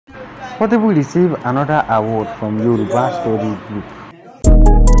Portable received another award from Yoruba Study Group.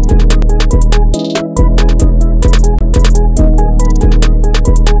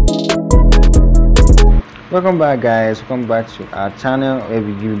 Welcome back, guys. Welcome back to our channel where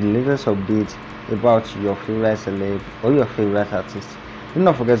we give the latest updates about your favorite celeb or your favorite artist. Do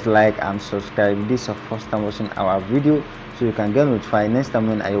not forget to like and subscribe if this is your first time watching our video, so you can get notified next time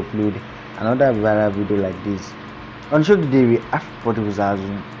when I upload another viral video like this. On show today we have Portable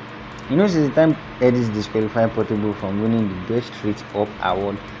ZAZU. You know, since the time Edis disqualified Portable from winning the Best Straight Up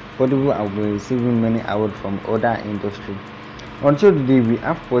award, Portable have been receiving many awards from other industry. On show today we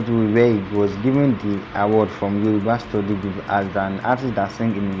have Portable where he was given the award from Yoruba Study Group as an artist that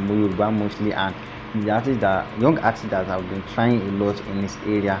sing in Yoruba mostly, and the young artist that have been trying a lot in this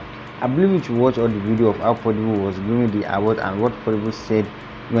area. I believe you should watch all the video of how Portable was given the award and what Portable said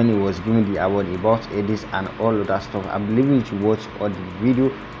when he was given the award about Edis and all other stuff. I believe you should watch all the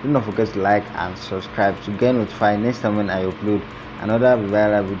video. Do not forget to like and subscribe to get notified next time when I upload another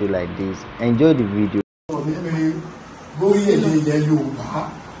viral video like this. Enjoy the video. Lórí èdè ilẹ̀ Yorùbá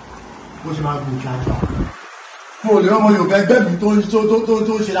bó ṣe máa gbé kíákíá mo lè ọmọ Yorùbá ẹgbẹ́ mi tó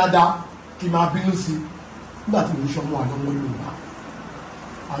ṣe dáadáa kí n máa bínú sí nígbà tí mo ṣe ọmọ àdánwò Yorùbá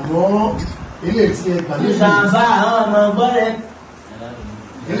àmọ́ ilé tí ẹ gbà lé ṣàǹfà àwọn ọmọ bọ́rẹ̀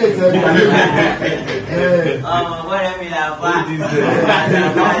ilé tí ẹ gbà lé ọmọ bọ́rẹ̀ mi là fà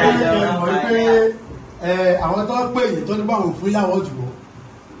àwọn tó pè yìí tó ní báwọn fún yàwó jùlọ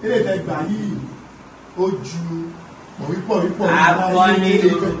ilé tí ẹ gbà yìí ó ju akọni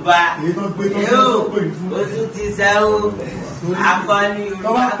Yorùbá yóò oṣù ti sẹ́wọ́ akọni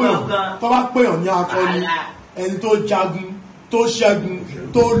Yorùbá kankan. tó bá pè ọ́ ní akọni ẹni tó jagun tó ṣẹ́gun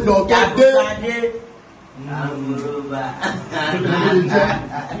tó lọ tó dé.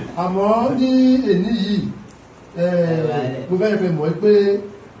 àmọ́ ní èní yìí mo fẹ́ fẹ́ mọ̀ pé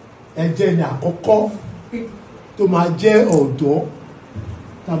ẹ jẹ́ ní àkọ́kọ́ tó máa jẹ́ ọ̀dọ́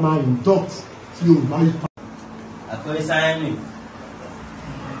tá máa induct sí Yorùbá yìí. Akoi sign.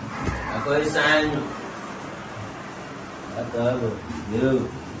 Atabo. Yo.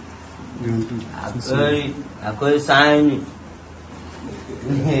 Akoi sign.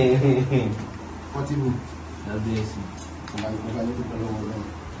 Portable. Bless you.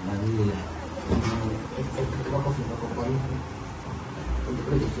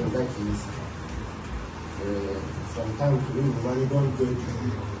 Sometimes we don't go to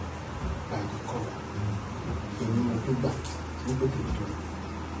by the cover. Èmi tó gbà ní pé kìí tó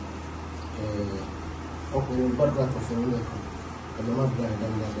ọkùnrin gbàdúrà kan fún ilé ẹ̀kọ́ ẹ̀lọ́ má gbà ẹ̀dá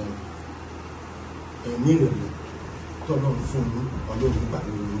nígbàdá ẹ̀mí ìrẹ̀lẹ̀ tó náà fún ní ọlọ́run gbà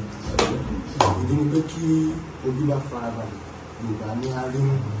lórí ìdí ni pé kí ojú bá farabalẹ̀ Yorùbá ní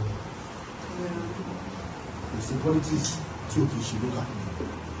arímú kò sí politics tí ò kìí ṣe lókà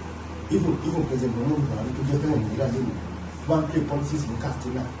even president Muhammadu Buhari tó jẹ́ fẹ́ràn Nàìjíríà lónìí tó bá ń play politics ní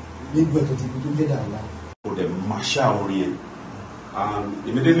Katsina nígbà tó ti fi tó jẹ́ dàrá. For the martial orient, and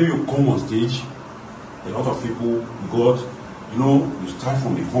immediately you come on stage, a lot of people got, you start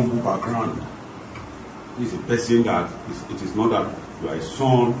from a humble background. It's a person that it is not that you are a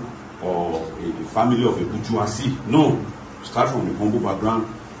son or a family of a bourgeoisie. No, you start from a humble background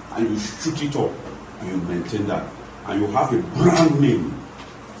and you shoot it up and you maintain that, and you have a brand name,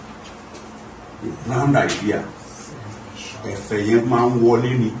 a brand idea.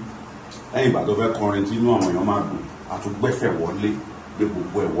 Ẹ̀yin ìgbà tó fẹ́ kọrin tí inú àwọn èèyàn máa dùn àtúgbẹ́fẹ̀ wọlé gbé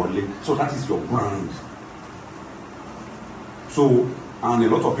gbogbo ẹ̀ wọlé, so that is your brand. So and a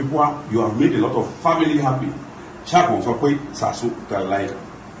lot of people you have made a lot of family happy. Ṣáàpọ̀ sọ pé Sasu like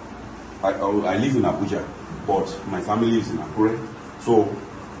I live in Abuja but my family is in Akure, so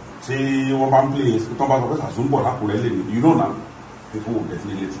tí wọ́n bá ń play tó bá sọ pé Sasu ń bọ̀ lákùrẹ́ lè ní, you know now people will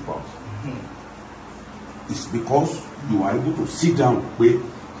definitely trip out. It's because you are able to sit down pé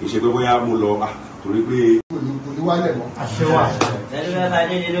ìṣe pé bóyá mo lọ torí pé. Olúwalẹ̀ mọ́ àṣẹwà. Ẹni bá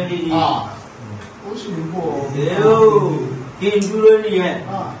dé lórí ni. Ó sì ń bọ̀. Kí n dúró nìyẹn.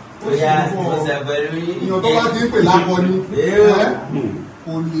 Ó yá ọ̀sẹ̀ pẹ̀lú yín. Ìyàn tó bá ti ń pè lákọni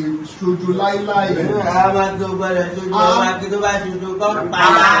kò lè ṣojo láíláí. A máa tó gbọ́dọ̀ ṣojo ọmọ akí tó bá ṣojo kọ́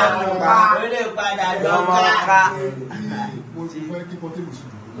padà ó lè padà lọ́ka. Mo ti fẹ́ kí Portable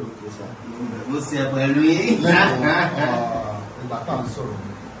sùn. Mo sì ẹ̀ pẹ̀lú yín. Ìgbà tá à ń sọ̀rọ̀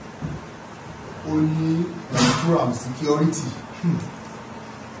ó ní program security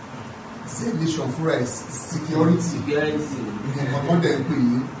zehnation fúnra ẹ̀ security ọmọdé ń pè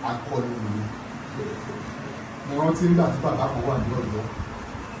ní akọni nìyí. Mo rántí nígbà tí bàbá kan wà ní Ọ̀yọ́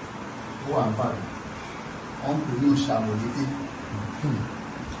ó wà ń bàdàn wọ́n ń pè ní òṣàmọ̀lédé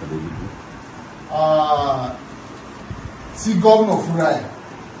tí gómìnà fúnra ẹ̀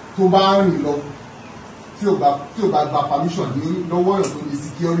tó bá rìn lọ tí ò bá gba permission ní lọ́wọ́ èèyàn tó ní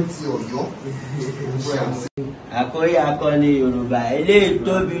security Ọ̀yọ́ òun ẹ̀ sí. Àkóyè akọni Yorùbá eléyìí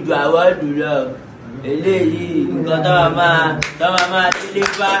tóbi ju àwọ́dù lọ eléyìí nǹkan tó máa délé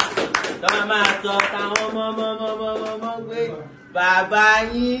bá tó máa sọ táwọn mọ́ pé bàbá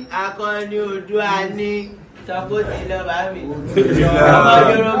yín akọni Oòduà ni sọkòtì lọ bá mi. ọmọ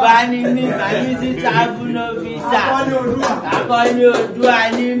Yorùbá ni mí màmí sí travel visa akọni Oòduà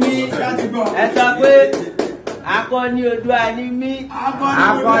ni mí ẹ sọ pé akọni Oòduà ni mí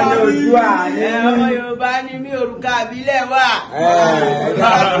akọni Oòduà ni mí ọmọ Yorùbá ni mí òrùka àbílẹ̀ wà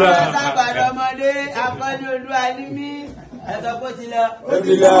sábàdàn ọmọdé akọni Oòduà ni mí ẹ sọ pé ó ti lọ. Ó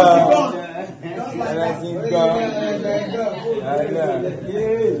ti lọ. Ẹ̀rọ ti ń gbọ́.